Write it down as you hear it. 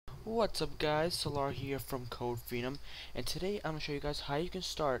What's up guys, Solar here from CODEPHENOM, and today I'm going to show you guys how you can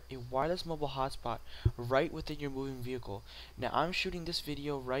start a wireless mobile hotspot right within your moving vehicle. Now I'm shooting this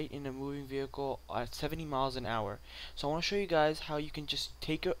video right in a moving vehicle at 70 miles an hour. So I want to show you guys how you can just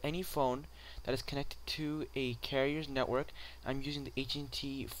take any phone that is connected to a carrier's network. I'm using the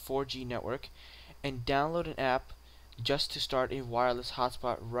AT&T 4G network, and download an app just to start a wireless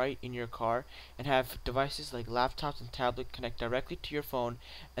hotspot right in your car, and have devices like laptops and tablets connect directly to your phone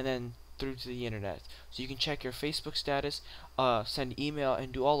and then through to the internet. So you can check your Facebook status, send email,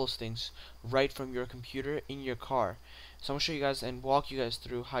 and do all those things right from your computer in your car. So I'm going to show you guys and walk you guys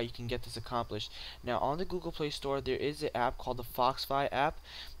through how you can get this accomplished. Now on the Google Play Store there is an app called the Foxfi app.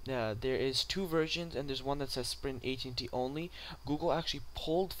 There is two versions, and there's one that says Sprint AT&T only. Google actually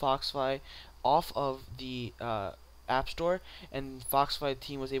pulled Foxfi off of the App Store, and Foxfi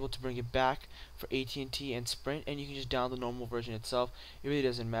team was able to bring it back for AT&T and Sprint, and you can just download the normal version itself. It really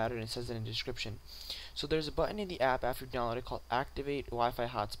doesn't matter, and it says it in the description. So there's a button in the app after you download it called Activate Wi-Fi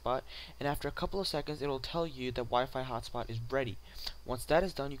Hotspot, and after a couple of seconds it'll tell you that Wi-Fi Hotspot is ready. Once that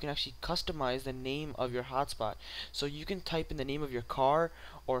is done, you can actually customize the name of your hotspot. So you can type in the name of your car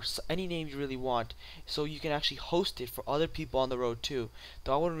or any name you really want, so you can actually host it for other people on the road too,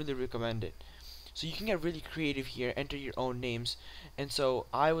 though I wouldn't really recommend it. So you can get really creative here, enter your own names, and so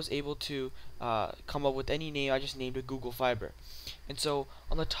I was able to come up with any name. I just named it Google Fiber. And so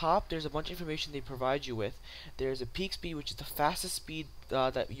on the top there's a bunch of information they provide you with. There's a peak speed, which is the fastest speed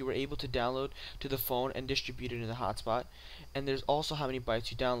that you were able to download to the phone and distribute it in the hotspot, and there's also how many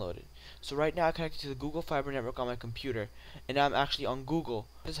bytes you downloaded. So right now I'm connected to the Google Fiber network on my computer, and I'm actually on Google.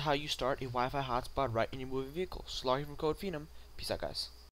 This is how you start a Wi-Fi hotspot right in your moving vehicle. Solar here from CODEPHENOM. Peace out guys.